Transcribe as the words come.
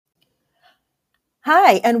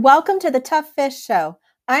Hi, and welcome to the Tough Fish Show.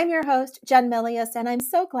 I'm your host, Jen Milius, and I'm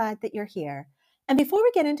so glad that you're here. And before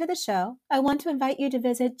we get into the show, I want to invite you to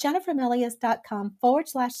visit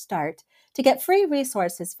jennifermilius.com/start to get free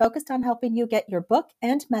resources focused on helping you get your book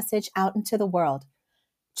and message out into the world.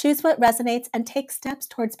 Choose what resonates and take steps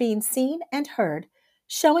towards being seen and heard,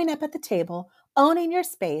 showing up at the table, owning your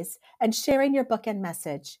space, and sharing your book and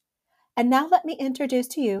message. And now let me introduce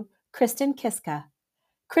to you Kristin Kisska.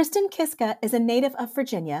 Kristin Kisska is a native of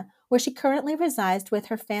Virginia, where she currently resides with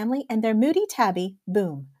her family and their moody tabby,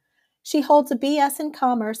 Boom. She holds a BS in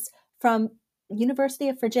Commerce from University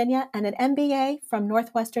of Virginia and an MBA from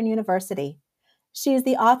Northwestern University. She is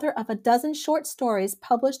the author of a dozen short stories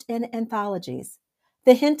published in anthologies.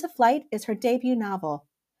 The Hint of Light is her debut novel.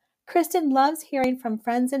 Kristin loves hearing from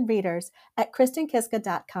friends and readers at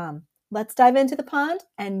KristinKisska.com. Let's dive into the pond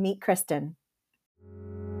and meet Kristin.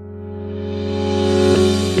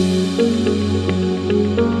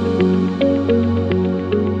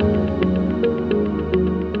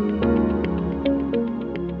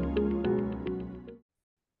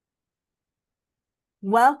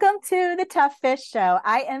 Welcome to the Tough Fish Show.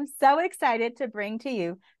 I am so excited to bring to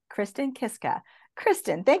you Kristin Kisska.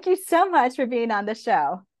 Kristin, thank you so much for being on the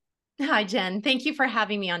show. Hi, Jen. Thank you for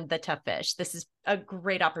having me on The Tough Fish. This is a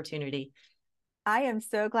great opportunity. I am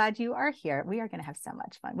so glad you are here. We are going to have so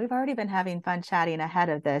much fun. We've already been having fun chatting ahead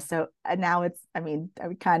of this. So now I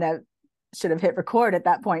kind of should have hit record at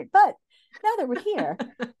that point. But now that we're here,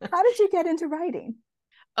 how did you get into writing?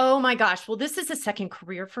 Oh my gosh. Well, this is a second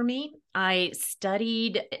career for me. I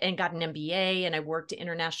studied and got an MBA, and I worked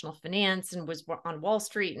international finance and was on Wall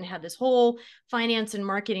Street and had this whole finance and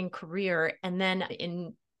marketing career. And then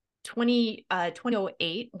in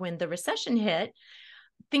 2008, when the recession hit,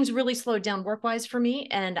 things really slowed down work-wise for me.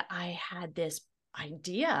 And I had this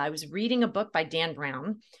idea. I was reading a book by Dan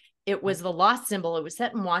Brown. It was The Lost Symbol. It was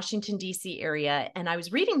set in Washington, D.C. area. And I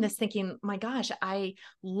was reading this thinking, my gosh, I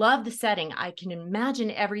love the setting. I can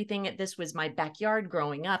imagine everything. This was my backyard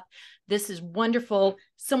growing up. This is wonderful.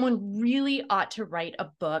 Someone really ought to write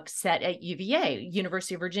a book set at UVA,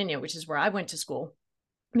 University of Virginia, which is where I went to school,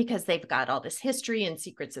 because they've got all this history and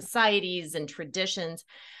secret societies and traditions.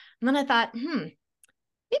 And then I thought, maybe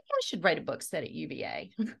I should write a book set at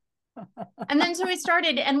UVA. And then so I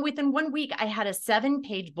started, and within 1 week, I had a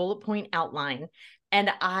 7-page bullet point outline. And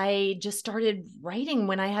I just started writing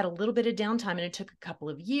when I had a little bit of downtime, and it took a couple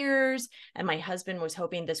of years. And my husband was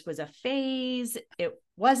hoping this was a phase. It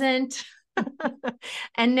wasn't.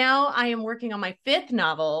 And now I am working on my 5th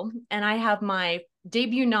novel, and I have my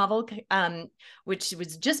debut novel, which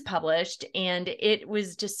was just published, and it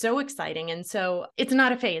was just so exciting. And so it's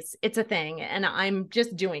not a phase, it's a thing, and I'm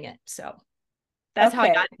just doing it. So that's how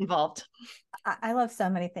I got involved. I love so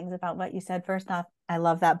many things about what you said. First off, I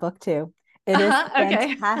love that book too. It is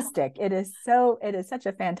fantastic. It is such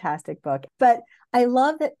a fantastic book. But I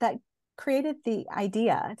love that created the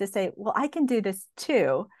idea to say, well, I can do this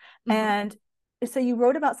too. Mm-hmm. And so you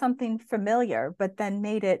wrote about something familiar, but then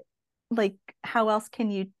made it like, how else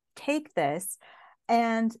can you take this?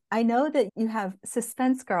 And I know that you have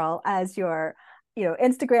Suspense Girl as your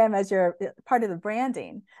Instagram, as your part of the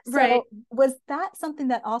branding. So right. Was that something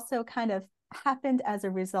that also kind of happened as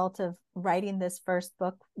a result of writing this first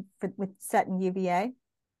book with set in UVA?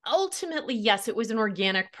 Ultimately, yes, it was an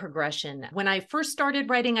organic progression. When I first started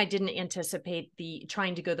writing, I didn't anticipate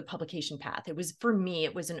trying to go the publication path. It was, for me,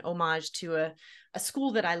 it was an homage to a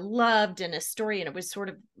school that I loved and a story. And it was sort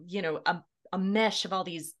of, a mesh of all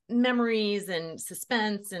these memories and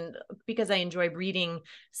suspense, and because I enjoy reading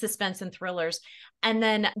suspense and thrillers. And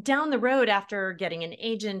then down the road, after getting an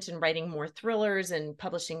agent and writing more thrillers and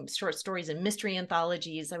publishing short stories and mystery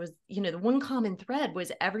anthologies, I was, the one common thread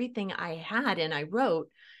was everything I had and I wrote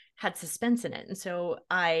had suspense in it. And so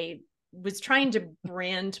I was trying to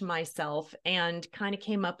brand myself and kind of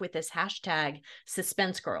came up with this hashtag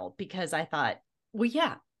Suspense Girl, because I thought, well,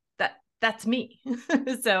 yeah, that's me.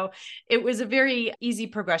 So it was a very easy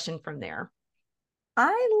progression from there.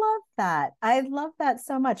 I love that. I love that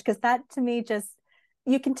so much, because that to me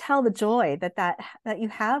you can tell the joy that you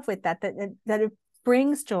have with that it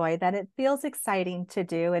brings joy, that it feels exciting to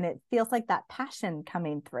do, and it feels like that passion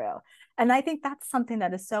coming through. And I think that's something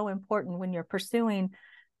that is so important when you're pursuing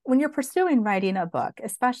writing a book,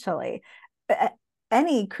 especially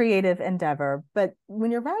any creative endeavor. But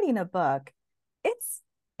when you're writing a book, it's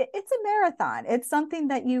a marathon. It's something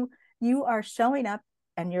that you are showing up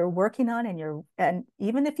and you're working on, and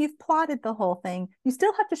even if you've plotted the whole thing, you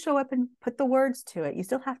still have to show up and put the words to it. You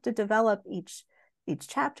still have to develop each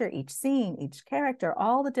chapter, each scene, each character,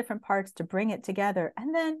 all the different parts to bring it together,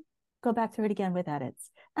 and then go back through it again with edits,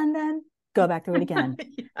 and then go back through it again.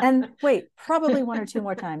 Yeah. And wait, probably one or two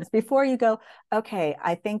more times before you go, okay,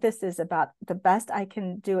 I think this is about the best I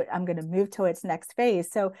can do it. I'm going to move to its next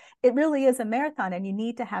phase. So it really is a marathon, and you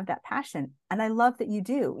need to have that passion. And I love that you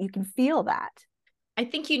do. You can feel that. I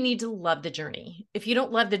think you need to love the journey. If you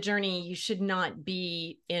don't love the journey, you should not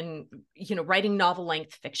be in, writing novel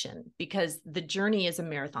length fiction, because the journey is a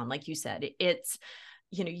marathon. Like you said, it's,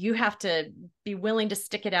 you have to be willing to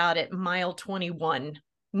stick it out at mile 21,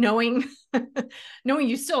 knowing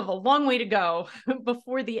you still have a long way to go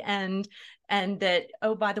before the end. And that,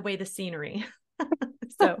 oh, by the way, the scenery.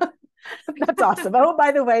 So that's awesome. Oh,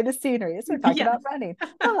 by the way, the scenery. So we're talking yeah. about running.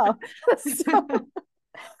 Oh,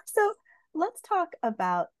 so let's talk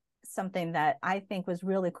about something that I think was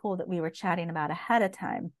really cool that we were chatting about ahead of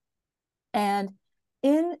time. And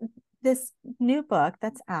in this new book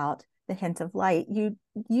that's out, The Hint of Light, you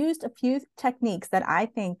used a few techniques that I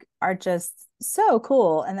think are just so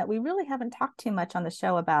cool and that we really haven't talked too much on the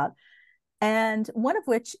show about. And one of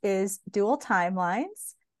which is dual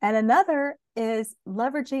timelines, and another is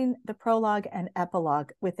leveraging the prologue and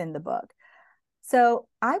epilogue within the book. So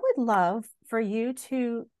I would love for you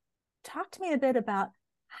to talk to me a bit about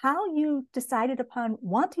how you decided upon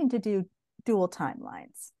wanting to do dual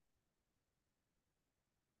timelines.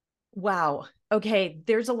 Wow. Okay.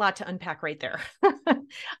 There's a lot to unpack right there.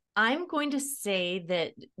 I'm going to say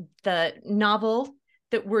that the novel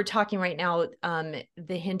that we're talking right now,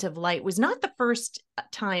 The Hint of Light, was not the first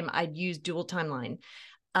time I'd used dual timeline.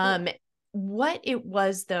 What it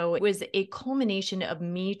was, though, it was a culmination of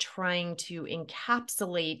me trying to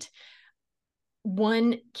encapsulate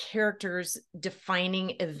one character's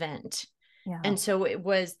defining event. Yeah. And so it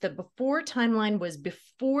was the before timeline was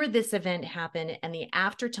before this event happened, and the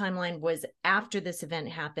after timeline was after this event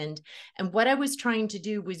happened. And what I was trying to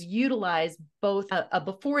do was utilize both a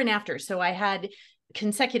before and after. So I had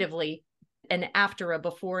consecutively an after, a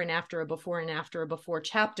before, and after, a before, and after, a before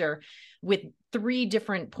chapter with 3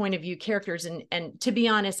 different point of view characters. And to be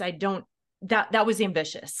honest, that was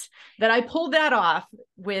ambitious. That I pulled that off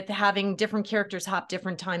with having different characters hop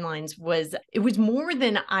different timelines was more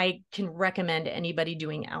than I can recommend anybody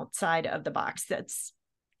doing outside of the box.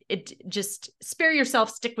 Just spare yourself,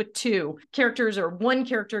 stick with 2 characters or 1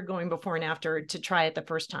 character going before and after to try it the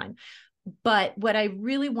first time. But what I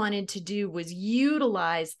really wanted to do was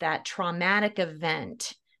utilize that traumatic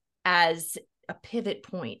event as a pivot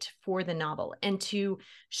point for the novel, and to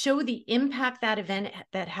show the impact that event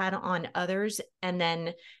that had on others, and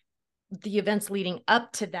then the events leading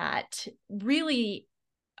up to that. Really,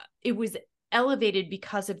 it was elevated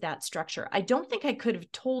because of that structure. I don't think I could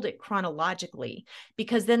have told it chronologically,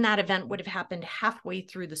 because then that event would have happened halfway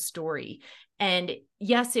through the story. And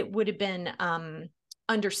yes, it would have been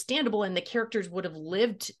understandable, and the characters would have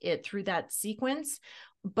lived it through that sequence.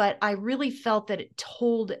 But I really felt that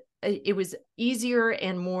it was easier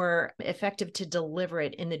and more effective to deliver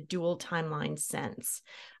it in the dual timeline sense.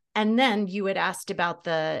 And then you had asked about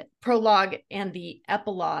the prologue and the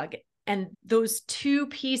epilogue, and those 2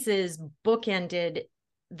 pieces bookended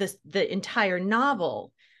the entire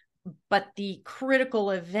novel. But the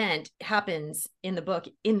critical event happens in the book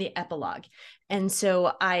in the epilogue. And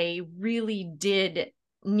so I really did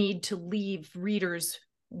need to leave readers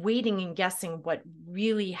waiting and guessing what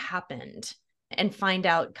really happened, and find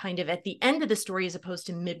out kind of at the end of the story as opposed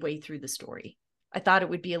to midway through the story. I thought it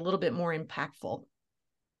would be a little bit more impactful.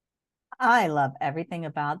 I love everything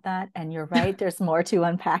about that. And you're right, there's more to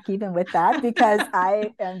unpack even with that, because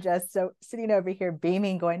I am just so sitting over here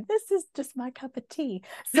beaming, going, this is just my cup of tea.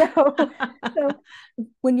 So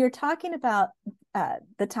when you're talking about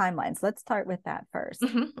the timelines, let's start with that first.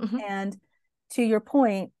 And to your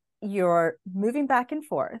point, you're moving back and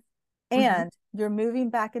forth, and you're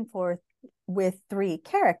moving back and forth with 3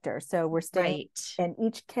 characters. So we're staying in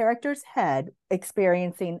each character's head,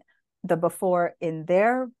 experiencing the before in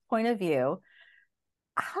their point of view.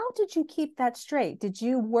 How did you keep that straight? Did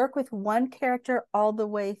you work with one character all the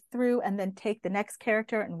way through and then take the next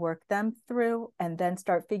character and work them through and then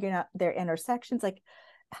start figuring out their intersections? Like,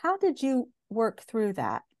 how did you work through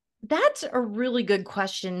that? That's a really good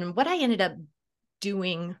question. What I ended up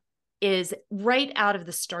doing is right out of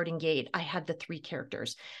the starting gate, I had the 3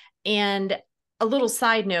 characters. And a little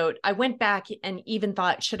side note, I went back and even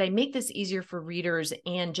thought, should I make this easier for readers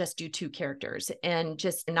and just do 2 characters and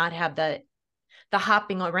just not have the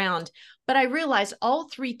hopping around? But I realized all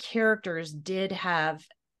 3 characters did have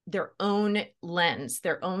their own lens,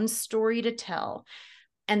 their own story to tell.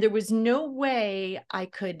 And there was no way I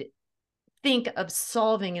could think of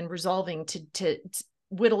solving and resolving to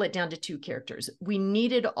whittle it down to 2 characters. We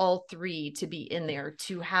needed all 3 to be in there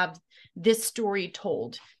to have this story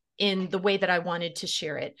told in the way that I wanted to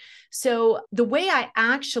share it. So the way I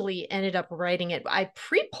actually ended up writing it, I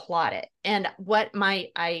pre-plot it, and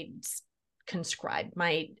I conscribed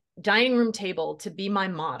my dining room table to be my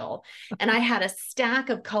model. And I had a stack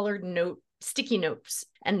of colored sticky notes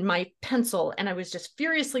and my pencil, and I was just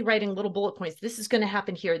furiously writing little bullet points. This is going to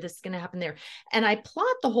happen here. This is going to happen there. And I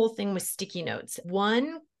plot the whole thing with sticky notes,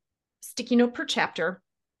 one sticky note per chapter,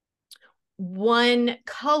 one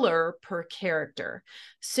color per character.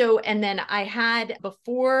 So, and then I had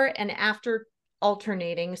before and after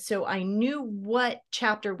alternating, so I knew what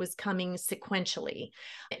chapter was coming sequentially.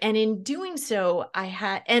 And in doing so, I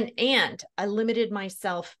had and I limited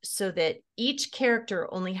myself so that each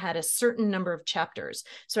character only had a certain number of chapters.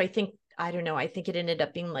 So I think it ended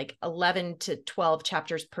up being like 11 to 12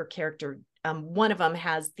 chapters per character. One of them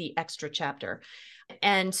has the extra chapter.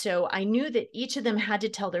 And so I knew that each of them had to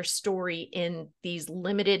tell their story in these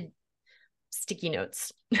limited sticky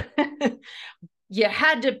notes. You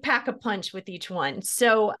had to pack a punch with each one.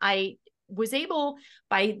 So I was able,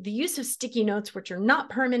 by the use of sticky notes, which are not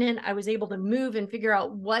permanent, I was able to move and figure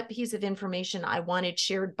out what piece of information I wanted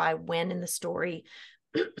shared by when in the story.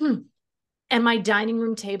 And my dining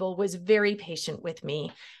room table was very patient with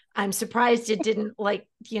me. I'm surprised it didn't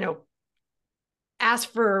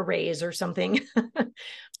ask for a raise or something.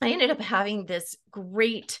 I ended up having this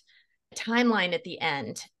great timeline at the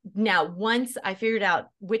end. Now, once I figured out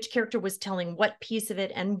which character was telling what piece of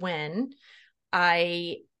it and when,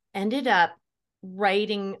 I ended up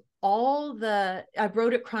writing I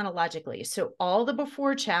wrote it chronologically. So all the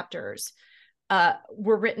before chapters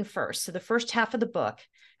were written first. So the first half of the book.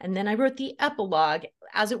 And then I wrote the epilogue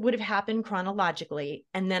as it would have happened chronologically.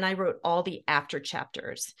 And then I wrote all the after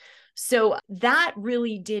chapters. So that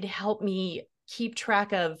really did help me keep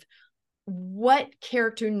track of what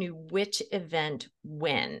character knew which event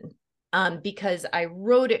when, because I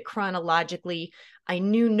wrote it chronologically. I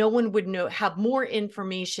knew no one would have more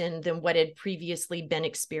information than what had previously been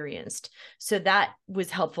experienced. So that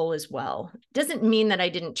was helpful as well. Doesn't mean that I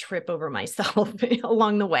didn't trip over myself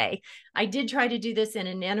along the way. I did try to do this in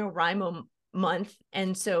a NaNoWriMo month.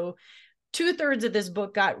 And so 2/3 of this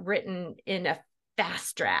book got written in a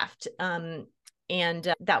fast draft.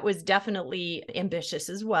 And that was definitely ambitious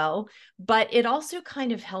as well. But it also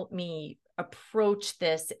kind of helped me approach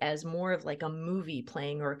this as more of like a movie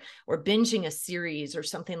playing or binging a series or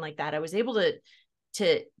something like that. I was able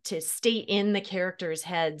to stay in the characters'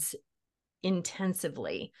 heads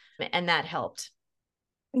intensively, and that helped.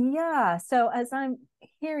 Yeah. So as I'm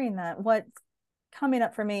hearing that, what's coming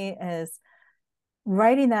up for me is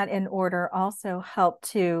writing that in order also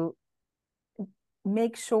helped to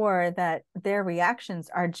make sure that their reactions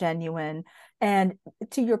are genuine. And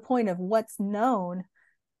to your point of what's known,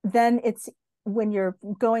 then it's when you're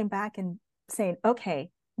going back and saying,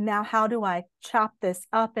 okay, now how do I chop this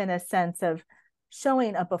up in a sense of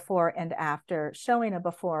showing a before and after,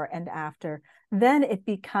 then it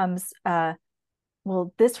becomes,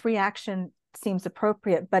 well, this reaction seems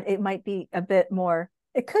appropriate, but it might be a bit more,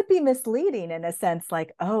 it could be misleading in a sense,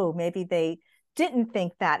 like, oh, maybe they didn't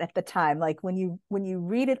think that at the time. Like when you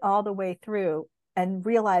read it all the way through and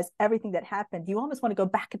realize everything that happened, you almost want to go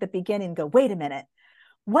back at the beginning and go, wait a minute,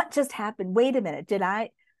 what just happened? Wait a minute. Did I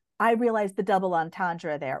realized the double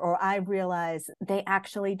entendre there, or I realized they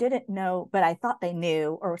actually didn't know, but I thought they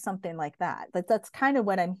knew, or something like that. Like that's kind of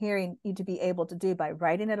what I'm hearing you to be able to do by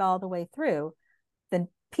writing it all the way through, then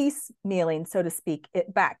piecemealing, so to speak,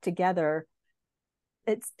 it back together.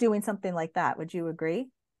 It's doing something like that. Would you agree?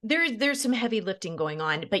 There's some heavy lifting going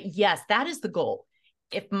on, but yes, that is the goal.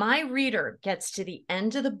 If my reader gets to the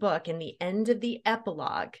end of the book and the end of the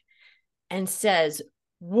epilogue and says,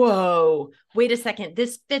 whoa, wait a second,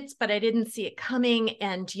 this fits, but I didn't see it coming.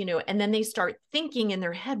 And, and then they start thinking in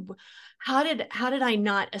their head, how did I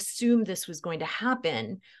not assume this was going to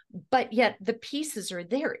happen? But yet the pieces are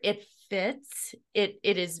there. It fits. It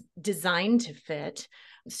is designed to fit.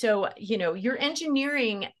 So, you're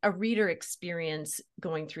engineering a reader experience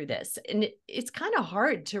going through this. And it's kind of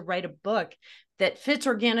hard to write a book that fits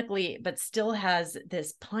organically, but still has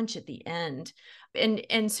this punch at the end.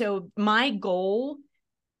 And so my goal,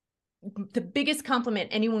 the biggest compliment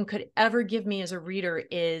anyone could ever give me as a reader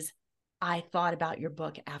is, I thought about your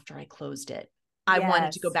book after I closed it. I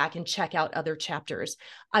wanted to go back and check out other chapters.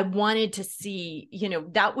 I wanted to see,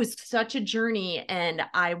 that was such a journey. And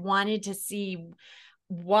I wanted to see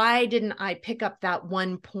why didn't I pick up that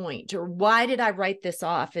one point, or why did I write this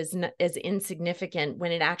off as insignificant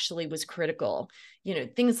when it actually was critical?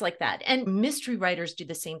 Things like that. And mystery writers do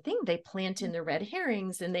the same thing. They plant in their red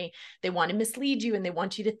herrings, and they want to mislead you, and they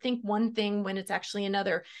want you to think one thing when it's actually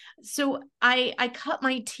another. So I cut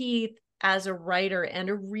my teeth as a writer and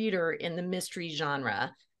a reader in the mystery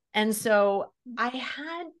genre. And so I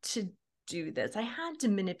had to do this. I had to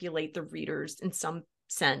manipulate the readers in some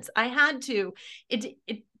sense. I had to.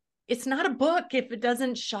 It's not a book if it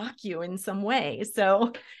doesn't shock you in some way.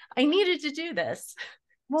 So I needed to do this.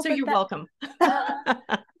 Well, so you're welcome. But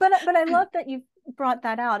I love that you brought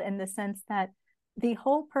that out, in the sense that the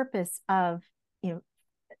whole purpose of,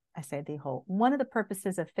 I say the whole, one of the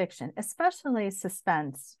purposes of fiction, especially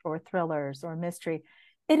suspense or thrillers or mystery,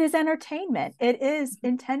 it is entertainment. It is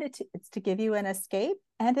intended to give you an escape,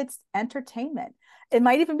 and it's entertainment. It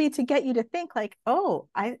might even be to get you to think like, oh,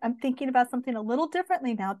 I'm thinking about something a little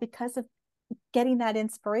differently now because of getting that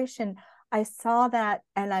inspiration. I saw that,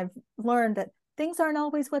 and I've learned that things aren't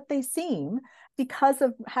always what they seem because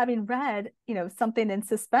of having read, something in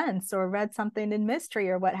suspense or read something in mystery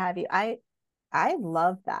or what have you. I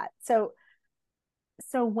love that. So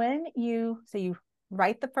when you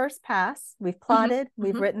write the first pass, we've plotted,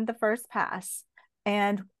 we've written the first pass,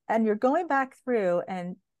 and you're going back through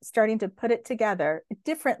and starting to put it together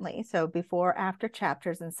differently. So before, after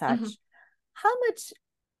chapters and such, how much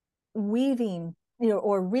weaving,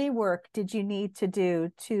 or rework did you need to do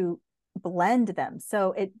to blend them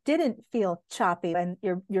so it didn't feel choppy, and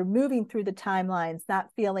you're moving through the timelines, not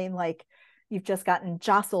feeling like you've just gotten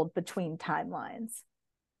jostled between timelines?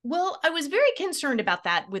 Well, I was very concerned about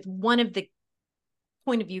that with one of the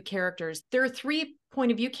point of view characters. There are 3 point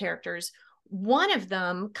of view characters. One of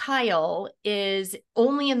them, Kyle, is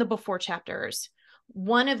only in the before chapters.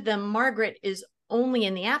 One of them, Margaret, is only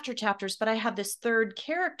in the after chapters, but I have this third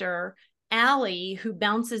character, Allie, who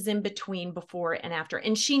bounces in between before and after,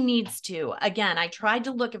 and she needs to. Again, I tried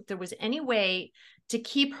to look if there was any way to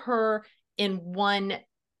keep her in one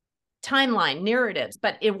timeline narratives,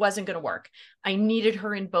 but it wasn't going to work. I needed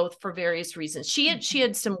her in both for various reasons. She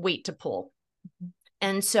had some weight to pull.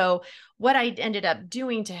 And so what I ended up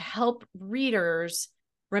doing to help readers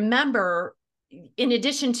remember, in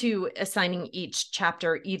addition to assigning each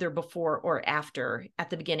chapter either before or after at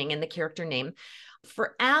the beginning and the character name,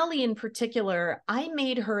 for Allie in particular, I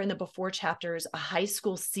made her in the before chapters a high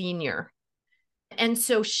school senior. And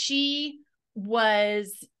so she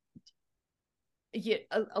was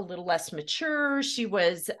a little less mature. She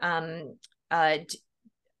was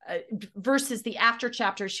versus the after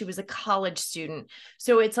chapter, she was a college student.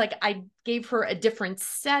 So it's like I gave her a different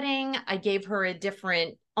setting. I gave her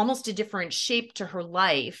almost a different shape to her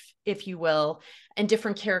life, if you will, and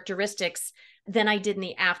different characteristics than I did in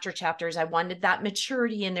the after chapters. I wanted that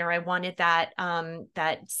maturity in there. I wanted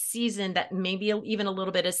that season, that maybe even a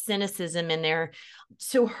little bit of cynicism in there.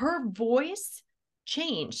 So her voice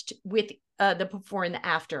changed with the before and the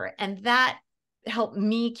after, and that helped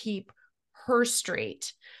me keep her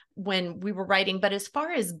straight when we were writing. But as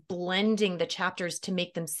far as blending the chapters to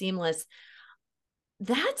make them seamless,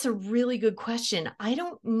 that's a really good question. I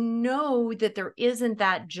don't know that there isn't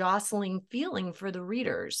that jostling feeling for the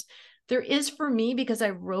readers. There is for me, because I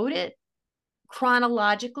wrote it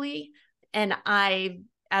chronologically, and I,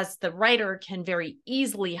 as the writer, can very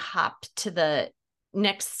easily hop to the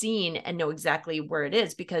next scene and know exactly where it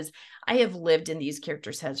is, because I have lived in these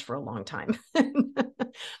characters' heads for a long time.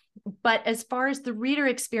 But as far as the reader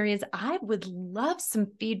experience, I would love some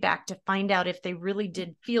feedback to find out if they really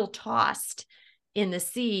did feel tossed in the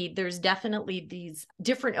sea. There's definitely these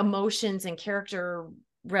different emotions and character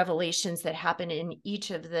revelations that happen in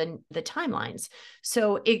each of the timelines.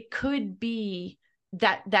 So it could be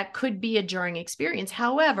that could be a jarring experience.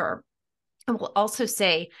 However, I will also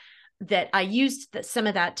say that I used some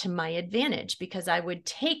of that to my advantage, because I would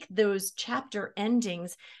take those chapter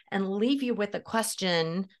endings and leave you with a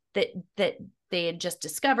question that they had just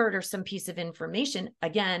discovered, or some piece of information.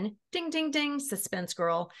 Again, ding, ding, ding, suspense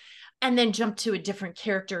girl, and then jump to a different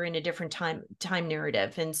character in a different time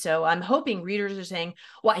narrative. And so I'm hoping readers are saying,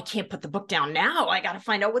 well, I can't put the book down now. I got to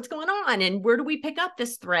find out what's going on, and where do we pick up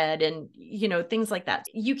this thread, and things like that.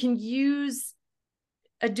 You can use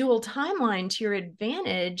a dual timeline to your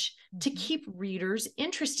advantage to keep readers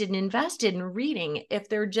interested and invested in reading. If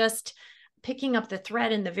they're just picking up the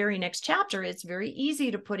thread in the very next chapter, it's very easy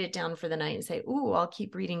to put it down for the night and say, "Ooh, I'll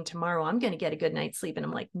keep reading tomorrow. I'm going to get a good night's sleep." And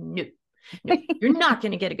I'm like, no, you're not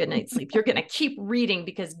going to get a good night's sleep. You're going to keep reading,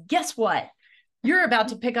 because guess what? You're about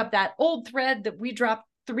to pick up that old thread that we dropped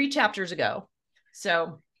 3 chapters ago.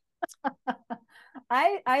 So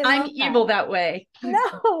I I'm love that. evil that way.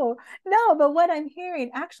 No, no, but what I'm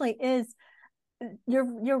hearing actually is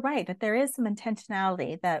you're right that there is some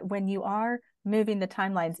intentionality that when you are moving the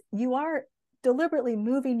timelines, you are deliberately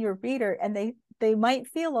moving your reader, and they might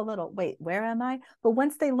feel a little, wait, where am I? But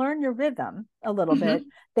once they learn your rhythm a little bit, Mhm.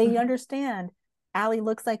 they Mhm. understand Allie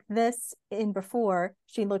looks like this in before,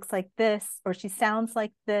 she looks like this, or she sounds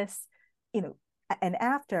like this, you know, and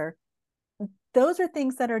after. Those are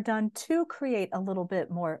things that are done to create a little bit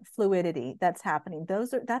more fluidity that's happening.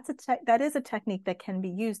 That is a technique that can be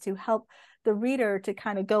used to help the reader to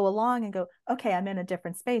kind of go along and go, okay, I'm in a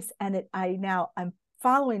different space, and I'm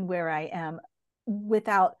following where I am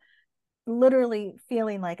without literally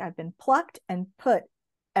feeling like I've been plucked and put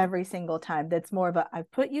every single time. That's more of a, I've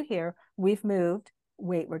put you here, we've moved,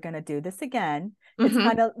 wait, we're going to do this again. It's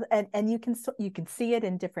kind Mhm. of, and you can see it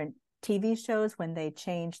in different TV shows when they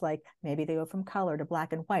change, like maybe they go from color to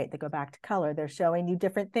black and white, they go back to color, they're showing you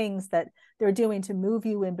different things that they're doing to move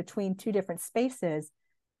you in between two different spaces.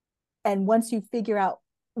 And once you figure out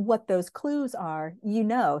what those clues are, you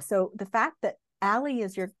know. So the fact that Allie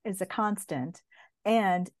is a constant,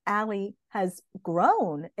 and Allie has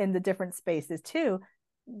grown in the different spaces too,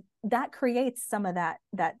 that creates some of that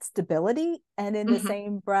stability, and in the Mhm.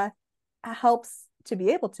 same breath helps to be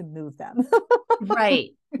able to move them.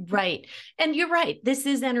 Right, right. And you're right. This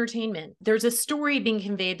is entertainment. There's a story being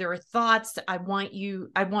conveyed. There are thoughts. I want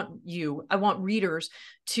readers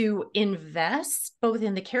to invest both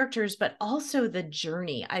in the characters, but also the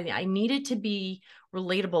journey. I need it to be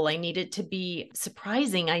relatable. I need it to be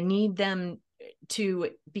surprising. I need them to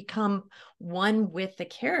become one with the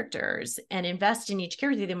characters and invest in each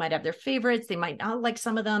character. They might have their favorites. They might not like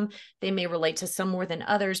some of them. They may relate to some more than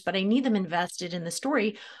others, but I need them invested in the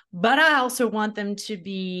story, but I also want them to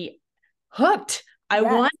be hooked. I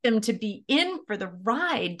Yes. want them to be in for the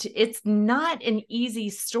ride. It's not an easy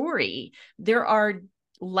story. There are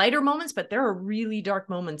lighter moments, but there are really dark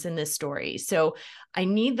moments in this story. So I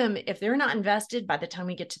need them, if they're not invested, by the time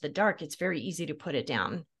we get to the dark, it's very easy to put it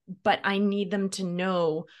down. But I need them to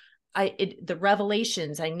know the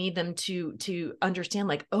revelations. I need them to understand,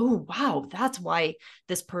 like, oh wow, that's why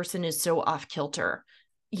this person is so off kilter,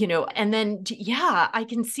 and then yeah, I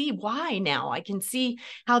can see why now. I can see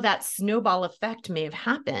how that snowball effect may have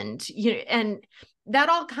happened, and that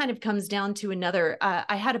all kind of comes down to another.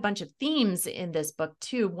 I had a bunch of themes in this book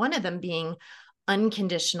too, one of them being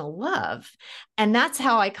unconditional love. And that's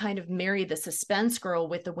how I kind of marry the suspense girl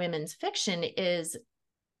with the women's fiction, is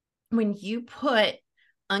when you put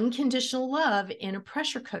unconditional love in a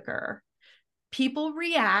pressure cooker, people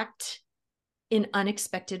react in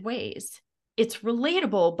unexpected ways. It's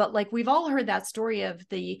relatable, but like we've all heard that story of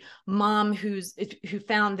the mom who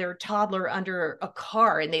found their toddler under a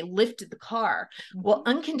car and they lifted the car. Well, Mhm.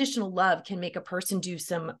 unconditional love can make a person do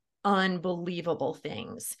some unbelievable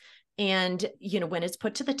things. And when it's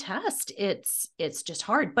put to the test, it's just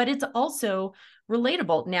hard, but it's also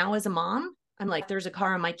relatable. Now as a mom, I'm like, there's a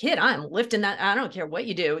car on my kid, I'm lifting that. I don't care what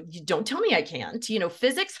you do. You don't tell me I can't.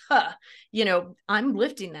 Physics, huh? I'm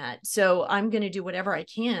lifting that. So I'm going to do whatever I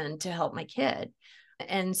can to help my kid.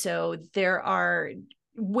 And so there are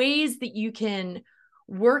ways that you can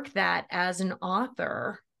work that as an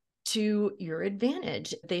author to your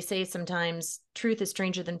advantage. They say sometimes truth is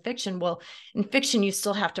stranger than fiction. Well, in fiction, you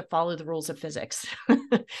still have to follow the rules of physics.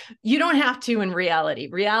 You don't have to in reality.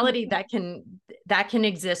 Reality that can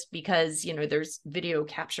exist because there's video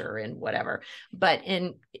capture and whatever. But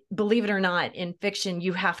believe it or not, in fiction,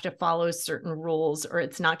 you have to follow certain rules or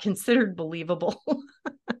it's not considered believable.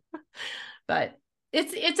 But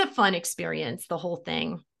it's a fun experience, the whole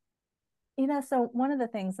thing. So one of the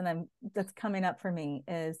things that's coming up for me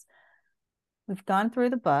is we've gone through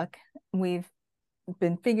the book, we've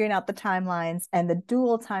been figuring out the timelines and the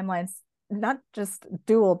dual timelines, not just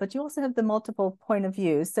dual, but you also have the multiple point of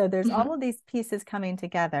views. So there's all Mhm. of these pieces coming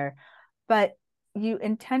together, but you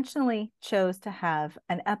intentionally chose to have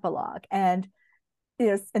an epilogue. And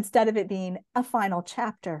instead of it being a final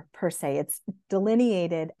chapter per se, it's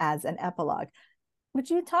delineated as an epilogue. Would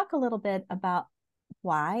you talk a little bit about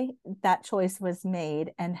why that choice was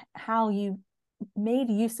made and how you made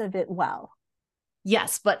use of it well?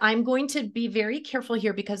 Yes, but I'm going to be very careful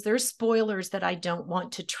here because there's spoilers that I don't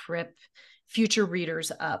want to trip future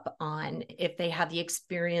readers up on if they have the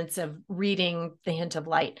experience of reading The Hint of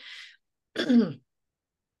Light. The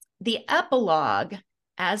epilogue,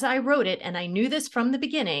 as I wrote it, and I knew this from the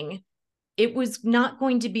beginning, it was not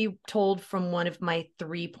going to be told from one of my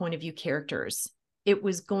three point of view characters. It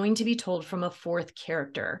was going to be told from a fourth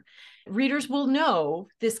character. Readers will know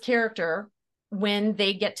this character when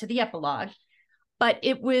they get to the epilogue, but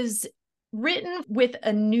it was written with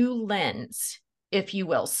a new lens, if you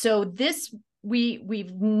will. So this,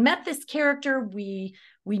 we've met this character, we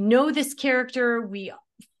know this character, we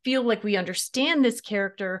feel like we understand this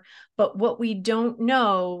character, but what we don't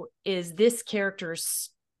know is this character's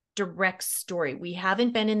direct story. We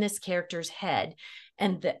haven't been in this character's head.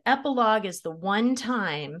 And the epilogue is the one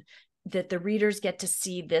time that the readers get to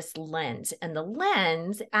see this lens. And the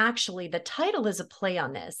lens, actually, the title is a play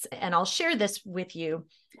on this. And I'll share this with you.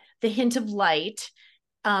 The Hint of Light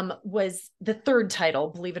was the third title,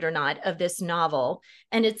 believe it or not, of this novel.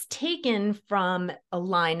 And it's taken from a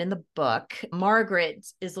line in the book. Margaret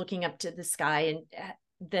is looking up to the sky, and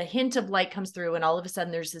the hint of light comes through, and all of a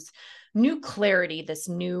sudden there's this new clarity, this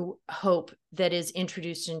new hope that is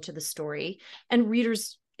introduced into the story. And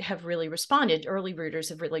readers have really responded. Early readers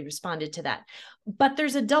have really responded to that. But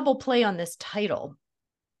there's a double play on this title.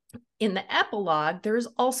 In the epilogue, there's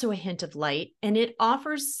also a hint of light, and it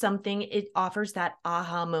offers something. It offers that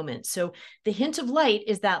aha moment. So the hint of light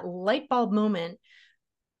is that light bulb moment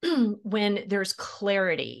when there's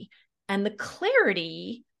clarity. And the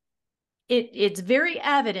clarity, it's very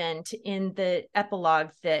evident in the epilogue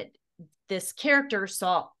that this character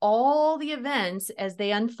saw all the events as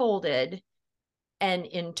they unfolded and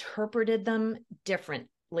interpreted them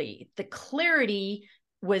differently. The clarity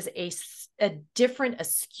was a different, a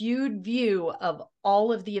skewed view of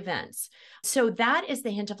all of the events. So that is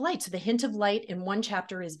the hint of light. So the hint of light in one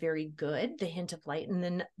chapter is very good, the hint of light, and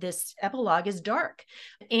then this epilogue is dark.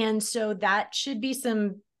 And so that should be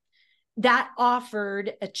that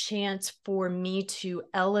offered a chance for me to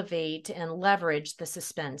elevate and leverage the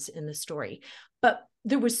suspense in the story. But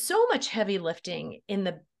there was so much heavy lifting in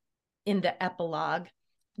the epilogue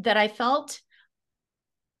that I felt,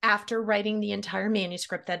 after writing the entire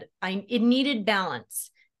manuscript, that it needed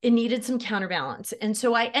balance. It needed some counterbalance. And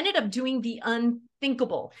so I ended up doing the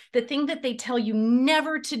unthinkable, the thing that they tell you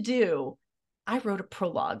never to do. I wrote a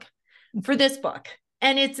prologue for this book.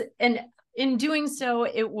 And in doing so,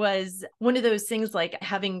 it was one of those things like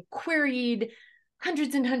having queried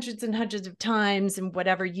hundreds and hundreds and hundreds of times and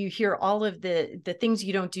whatever, you hear all of the things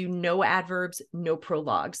you don't do: no adverbs, no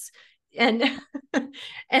prologues. And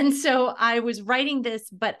and so I was writing this,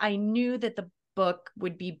 but I knew that the book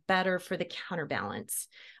would be better for the counterbalance.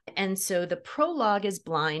 And so the prologue is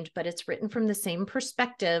blind, but it's written from the same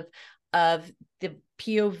perspective of the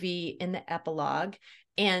POV in the epilogue.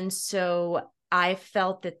 And so I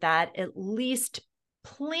felt that at least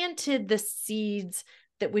planted the seeds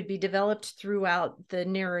that would be developed throughout the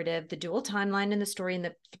narrative, the dual timeline in the story, and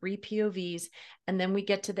the 3 POVs. And then we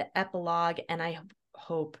get to the epilogue, and I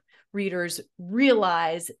hope readers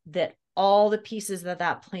realize that all the pieces of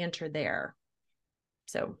that plant are there.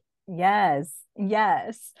 So yes.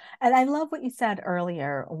 And I love what you said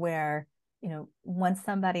earlier, where, once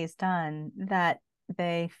somebody's done that,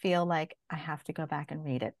 they feel like, I have to go back and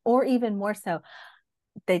read it. Or even more so,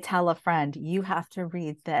 they tell a friend, you have to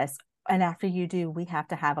read this. And after you do, we have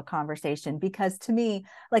to have a conversation. Because to me,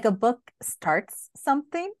 like, a book starts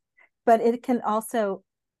something, but it can also,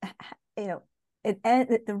 the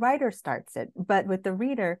writer starts it, but with the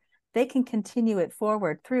reader, they can continue it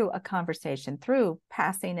forward through a conversation, through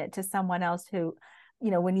passing it to someone else who,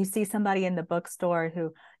 when you see somebody in the bookstore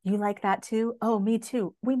who, you like that too? Oh, me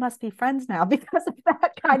too. We must be friends now because of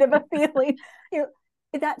that kind of a feeling.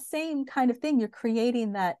 That same kind of thing. You're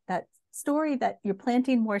creating that story, that you're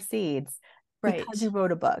planting more seeds because you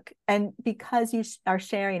wrote a book and because you are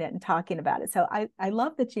sharing it and talking about it. So I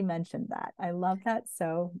love that you mentioned that. I love that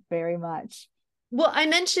so very much. Well, I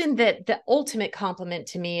mentioned that the ultimate compliment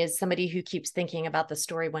to me is somebody who keeps thinking about the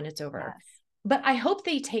story when it's over. Yes. But I hope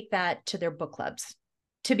they take that to their book clubs.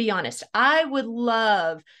 To be honest, I would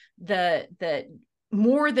love the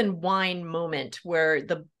more than wine moment where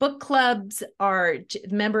the book clubs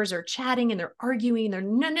members are chatting and they're arguing. They're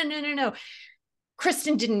no.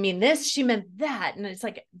 Kristin didn't mean this. She meant that. And it's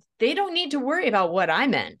like, they don't need to worry about what I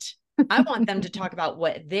meant. I want them to talk about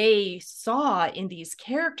what they saw in these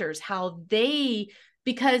characters,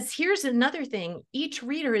 because here's another thing. Each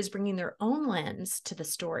reader is bringing their own lens to the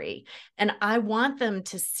story. And I want them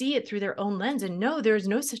to see it through their own lens and know there's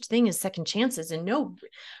no such thing as second chances, and no,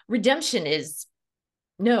 redemption is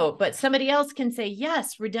no, but somebody else can say,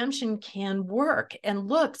 yes, redemption can work. And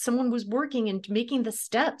look, someone was working and making the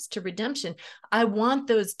steps to redemption. I want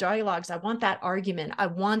those dialogues. I want that argument. I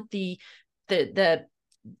want the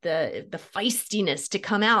feistiness to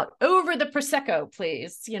come out over the Prosecco,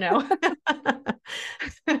 please.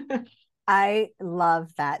 I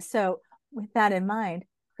love that. So with that in mind,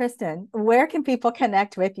 Kristin, where can people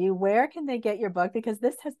connect with you? Where can they get your book? Because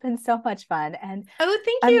this has been so much fun. And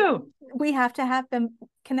thank you. We have to have them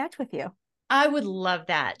connect with you. I would love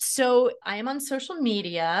that. So I am on social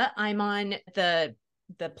media. I'm on the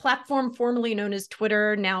platform formerly known as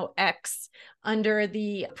Twitter, now X, under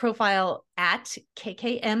the profile at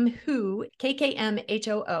KKMHOO.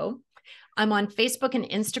 I'm on Facebook and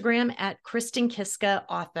Instagram at Kristin Kisska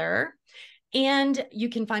author. And you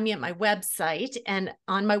can find me at my website. And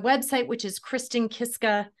on my website, which is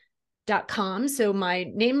KristinKisska.com, so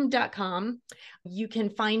my name.com, you can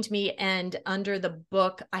find me. And under the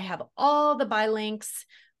book, I have all the buy links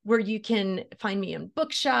where you can find me in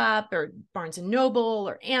Bookshop or Barnes and Noble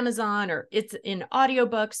or Amazon, or it's in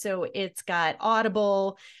audiobook. So it's got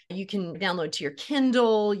Audible. You can download to your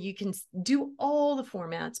Kindle. You can do all the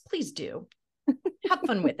formats. Please do. Have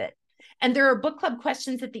fun with it. And there are book club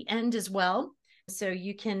questions at the end as well. So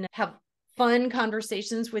you can have fun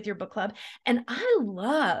conversations with your book club. And I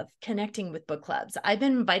love connecting with book clubs. I've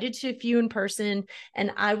been invited to a few in person,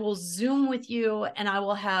 and I will Zoom with you, and I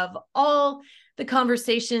will have all the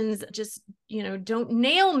conversations. Just, don't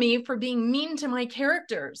nail me for being mean to my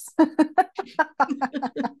characters.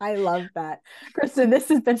 I love that. Kristin, this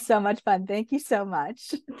has been so much fun. Thank you so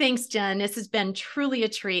much. Thanks, Jen. This has been truly a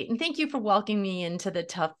treat. And thank you for welcoming me into the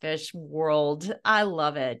Tough Fish world. I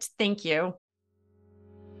love it. Thank you.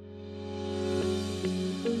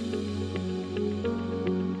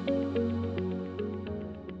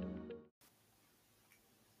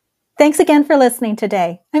 Thanks again for listening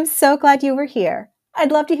today. I'm so glad you were here.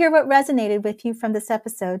 I'd love to hear what resonated with you from this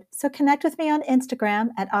episode, so connect with me on Instagram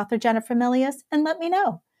at author Jennifer Milius and let me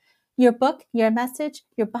know. Your book, your message,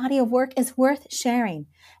 your body of work is worth sharing,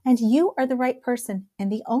 and you are the right person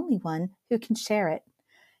and the only one who can share it.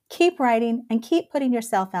 Keep writing and keep putting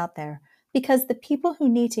yourself out there, because the people who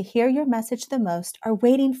need to hear your message the most are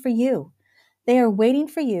waiting for you. They are waiting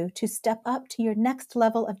for you to step up to your next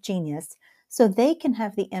level of genius so they can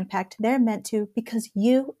have the impact they're meant to because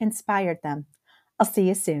you inspired them. I'll see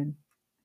you soon.